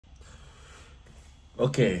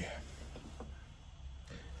Okay.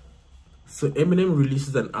 So Eminem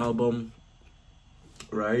releases an album,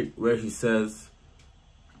 right, where he says,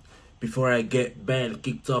 before I get banned,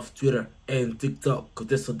 kicked off Twitter and TikTok, cause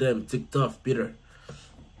this of them ticked off Peter.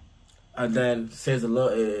 And then says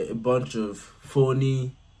a bunch of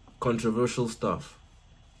phony, controversial stuff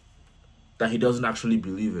that he doesn't actually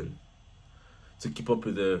believe in to keep up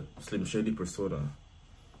with the Slim Shady persona.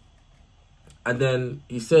 And then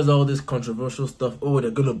he says all this controversial stuff. Oh,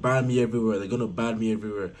 they're gonna ban me everywhere. They're gonna ban me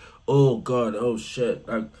everywhere. Oh God. Oh shit.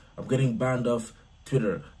 I'm getting banned off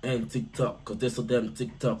Twitter and TikTok because this of them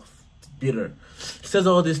TikTok bitter. He says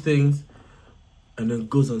all these things and then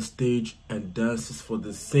goes on stage and dances for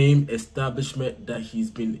the same establishment that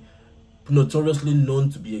he's been notoriously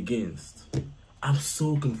known to be against. I'm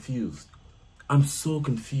so confused. I'm so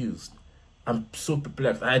confused. I'm so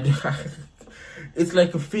perplexed. It's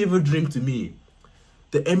like a fever dream to me.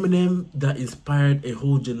 The Eminem that inspired a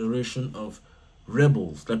whole generation of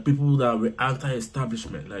rebels, like people that were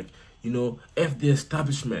anti-establishment, like, you know, F the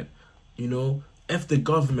establishment, you know, F the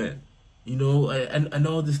government, you know, and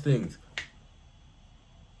all these things,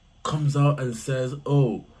 comes out and says,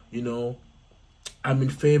 oh, you know, I'm in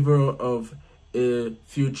favor of a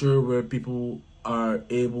future where people are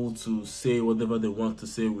able to say whatever they want to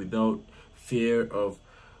say without fear of,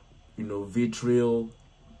 you know, vitriol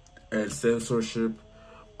and censorship,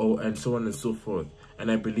 and so on and so forth. And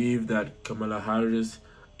I believe that Kamala Harris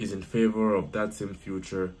is in favor of that same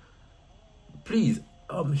future. Please,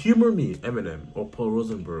 humor me, Eminem or Paul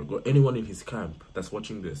Rosenberg or anyone in his camp that's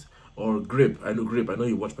watching this, or Grip. I know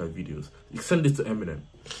you watch my videos. Send this to Eminem.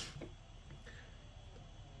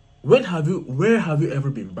 Where have you ever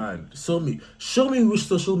been banned? Show me which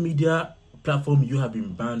social media platform you have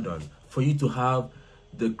been banned on for you to have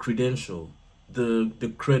the credential,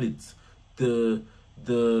 the credits, the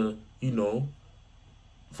you know,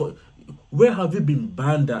 for where have you been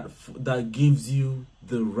banned that gives you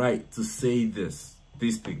the right to say these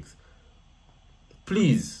things?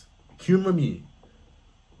 Please humor me.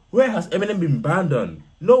 Where has Eminem been banned on?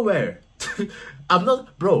 Nowhere. I'm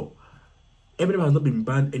not, bro. Eminem has not been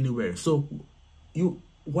banned anywhere. So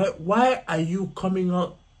why are you coming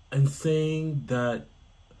out and saying that,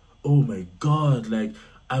 oh my God, like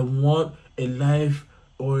I want a life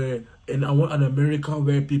and I want an America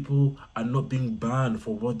where people are not being banned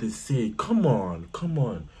for what they say? Come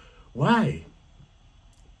on. Why?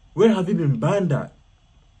 Where have you been banned at?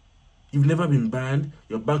 You've never been banned.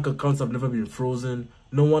 Your bank accounts have never been frozen.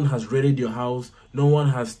 No one has raided your house. No one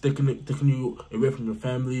has taken you away from your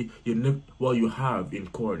family. Well, you have in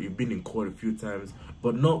court. You've been in court a few times,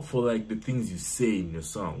 but not for like the things you say in your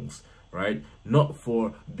songs, right? Not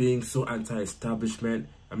for being so anti-establishment.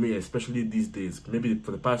 I mean, especially these days. Maybe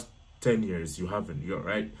for the past 10 years you haven't. You're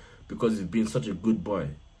right, because you've been such a good boy.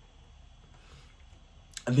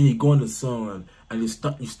 And then you go on the song and you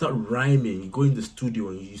start rhyming. You go in the studio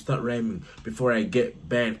and you start rhyming. Before I get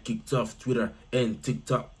banned, kicked off Twitter and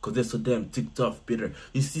TikTok, because they're so damn ticked off bitter.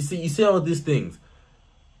 You see all these things.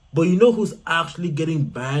 But you know who's actually getting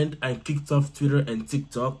banned and kicked off Twitter and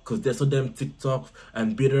TikTok because they're so damn TikTok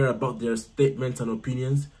and bitter about their statements and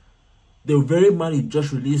opinions? The very man he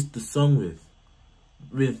just released the song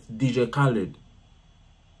with DJ Khaled.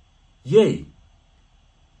 Yay.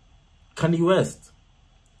 Kanye West.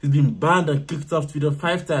 He's been banned and kicked off Twitter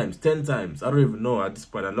 5 times, 10 times. I don't even know at this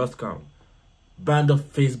point. I lost count. Banned off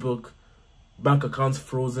Facebook. Bank accounts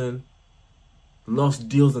frozen. Lost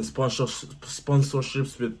deals and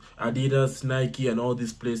sponsorships with Adidas, Nike, and all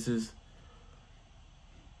these places.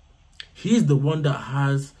 He's the one that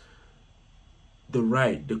has the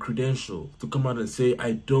right, the credential to come out and say,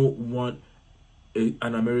 I don't want an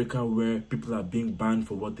America where people are being banned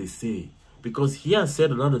for what they say. Because he has said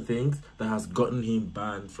a lot of things that has gotten him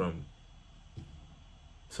banned from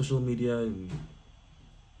social media and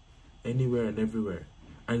anywhere and everywhere.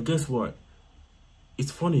 And guess what? It's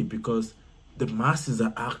funny because the masses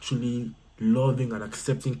are actually loving and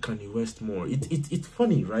accepting Kanye West more. It's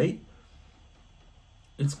funny, right?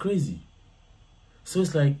 It's crazy. So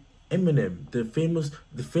it's like Eminem, the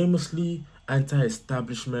famously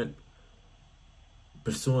anti-establishment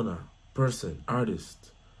artist,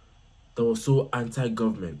 that was so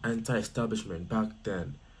anti-government, anti-establishment back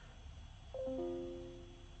then.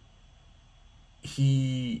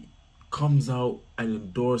 He comes out and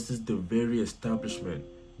endorses the very establishment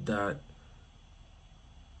that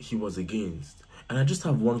he was against. And I just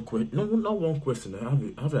have one question. No, not one question.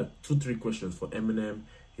 I have like 2-3 questions for Eminem,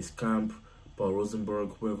 his camp, Paul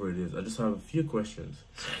Rosenberg, whoever it is. I just have a few questions.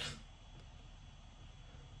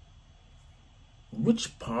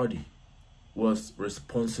 Which party was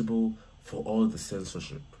responsible for all the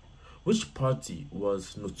censorship? Which party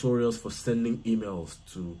was notorious for sending emails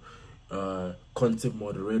to content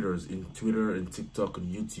moderators in Twitter and TikTok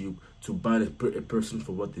and YouTube to ban a person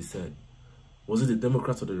for what they said? Was it the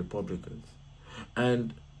Democrats or the Republicans?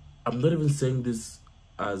 And I'm not even saying this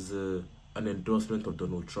as an endorsement of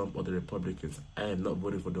Donald Trump or the Republicans. I am not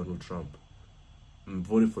voting for Donald Trump. I'm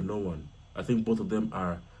voting for no one. I think both of them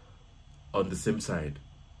are on the same side,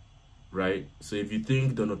 right? So if you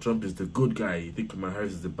think Donald Trump is the good guy, you think Kamala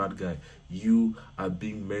Harris is the bad guy, you are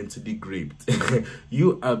being mentally raped.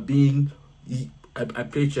 You are being... I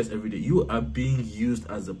play chess every day. You are being used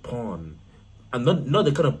as a pawn. And not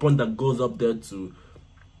the kind of pawn that goes up there to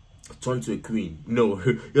turn to a queen. No,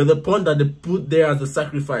 you're the pawn that they put there as a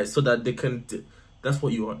sacrifice so that they can... That's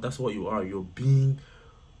what you are. That's what you are. You're being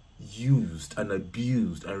used and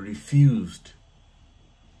abused and refused.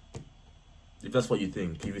 If that's what you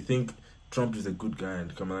think. If you think Trump is a good guy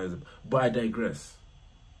and Kamala is a... But I digress.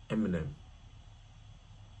 Eminem.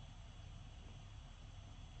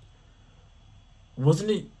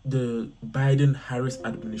 Wasn't it the Biden-Harris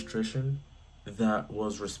administration that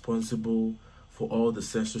was responsible for all the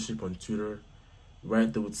censorship on Twitter?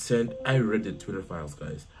 Right? They would send... I read the Twitter files,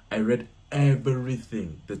 guys. I read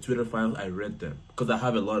everything. The Twitter files, I read them. Because I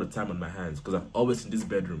have a lot of time on my hands. Because I'm always in this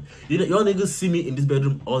bedroom. You know, y'all niggas see me in this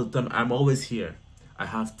bedroom all the time. I'm always here. I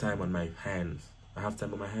have time on my hands. I have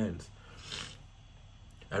time on my hands.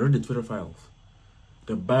 I read the Twitter files.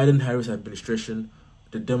 The Biden-Harris administration,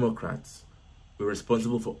 the Democrats, were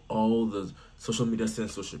responsible for all the social media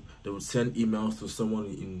censorship. They would send emails to someone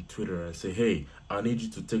in Twitter and say, hey, I need you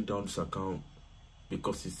to take down this account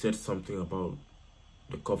because he said something about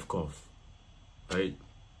the cough, right?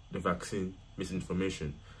 The vaccine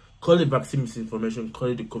misinformation. Call it vaccine misinformation, call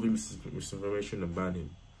it the COVID misinformation and ban him,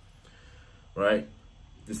 right?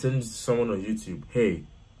 They send someone on YouTube, hey,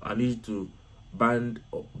 I need you to ban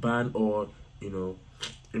or, you know,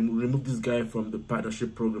 remove this guy from the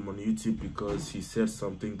partnership program on YouTube because he said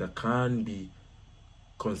something that can be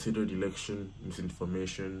considered election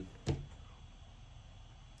misinformation.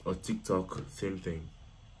 Or TikTok, same thing.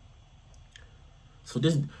 So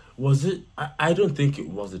this was it. I don't think it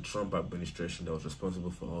was the Trump administration that was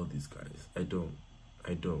responsible for all these guys. I don't.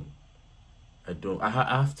 I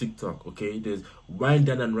have TikTok, okay? There's Wine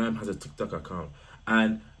Dan and Ram has a TikTok account.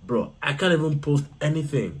 And bro, I can't even post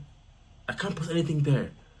anything. I can't post anything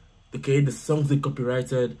there. Okay, the songs they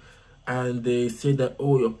copyrighted, and they say that,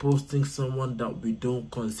 oh, you're posting someone that we don't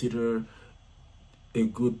consider a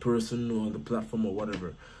good person on the platform or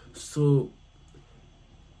whatever. So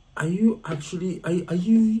are you actually, are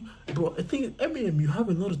you, bro, I think, Eminem, you have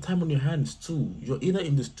a lot of time on your hands too. You're either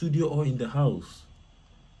in the studio or in the house.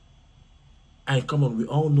 And come on, we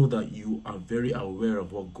all know that you are very aware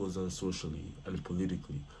of what goes on socially and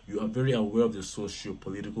politically. You are very aware of the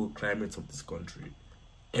socio-political climate of this country.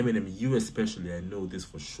 Eminem, you especially, I know this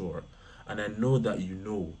for sure. And I know that you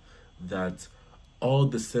know that all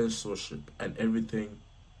the censorship and everything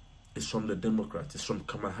is from the Democrats. It's from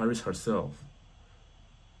Kamala Harris herself.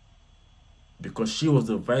 Because she was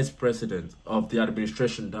the vice president of the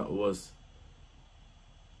administration that was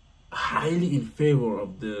highly in favor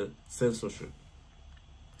of the censorship.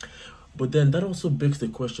 But then that also begs the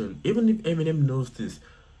question, even if Eminem knows this,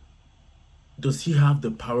 does he have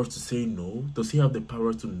the power to say no? Does he have the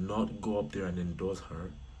power to not go up there and endorse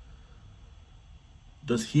her?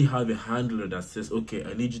 Does he have a handler that says, okay,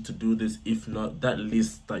 I need you to do this. If not, that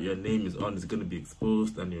list that your name is on is going to be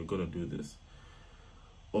exposed and you're going to do this.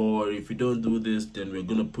 Or if you don't do this, then we're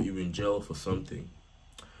going to put you in jail for something.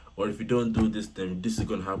 Or if you don't do this, then this is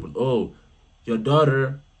going to happen. Oh, your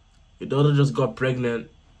daughter just got pregnant.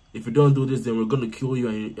 If you don't do this, then we're going to kill you,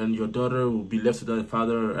 and your daughter will be left without a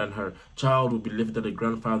father, and her child will be left without a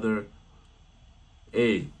grandfather.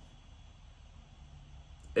 Hey.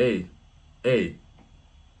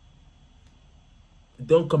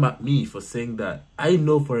 Don't come at me for saying that. I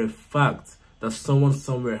know for a fact that someone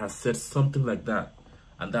somewhere has said something like that.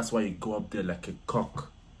 And that's why you go up there like a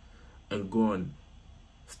cock and go on.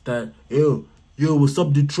 Start, yo, what's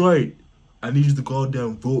up, Detroit? I need you to go out there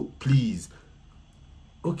and vote, please.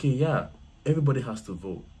 Okay, yeah, everybody has to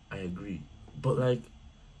vote. I agree. But like,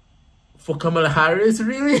 for Kamala Harris,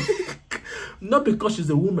 really? Not because she's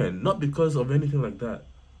a woman, not because of anything like that.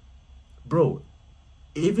 Bro,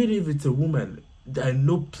 even if it's a woman, I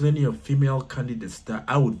know plenty of female candidates that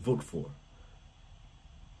I would vote for.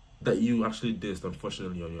 That you actually dissed,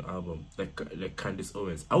 unfortunately, on your album, like Candace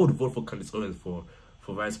Owens. I would vote for Candace Owens for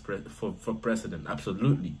president,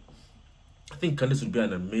 absolutely. I think Candace would be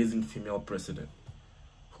an amazing female president.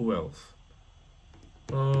 Who else?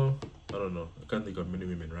 I don't know. I can't think of many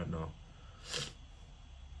women right now.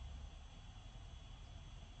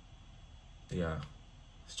 Yeah,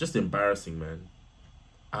 it's just embarrassing, man.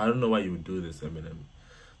 I don't know why you would do this, Eminem.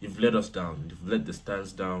 You've let us down. You've let the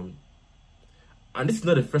stands down. And this is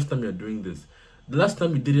not the first time you're doing this. The last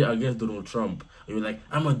time you did it against Donald Trump, you were like,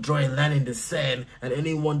 I'm gonna draw a line in the sand, and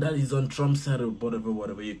anyone that is on Trump's side or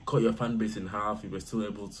whatever, you cut your fan base in half, you were still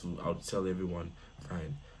able to outsell everyone.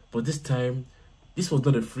 Fine. But this time, this was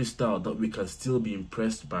not a freestyle that we can still be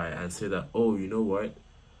impressed by and say that, oh, you know what?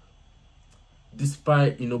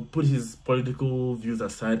 Despite, you know, put his political views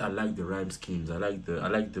aside, I like the rhyme schemes, I like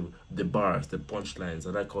the bars, the punchlines, I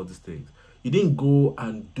like all these things. You didn't go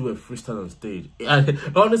and do a freestyle on stage. And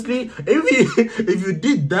honestly, if you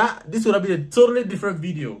did that, this would have been a totally different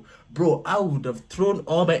video. Bro, I would have thrown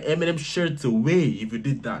all my Eminem shirts away if you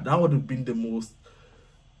did that. That would have been the most...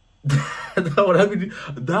 that would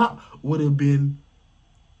have been...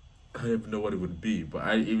 I don't even know what it would be.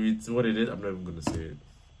 But if it's what it is, I'm not even going to say it.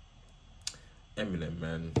 Eminem,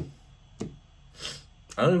 man.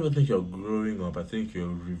 I don't even think you're growing up. I think you're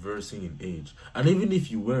reversing in age. And even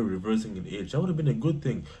if you were reversing in age, that would have been a good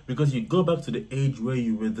thing. Because you go back to the age where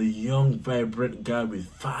you were the young, vibrant guy with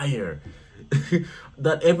fire.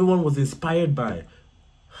 That everyone was inspired by.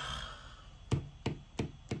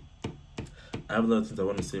 I have a lot of things I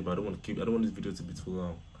want to say, but I don't want this video to be too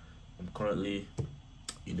long. I'm currently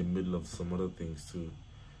in the middle of some other things too.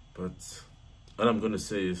 But all I'm going to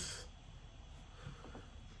say is,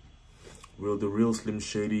 will the real Slim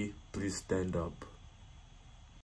Shady please stand up?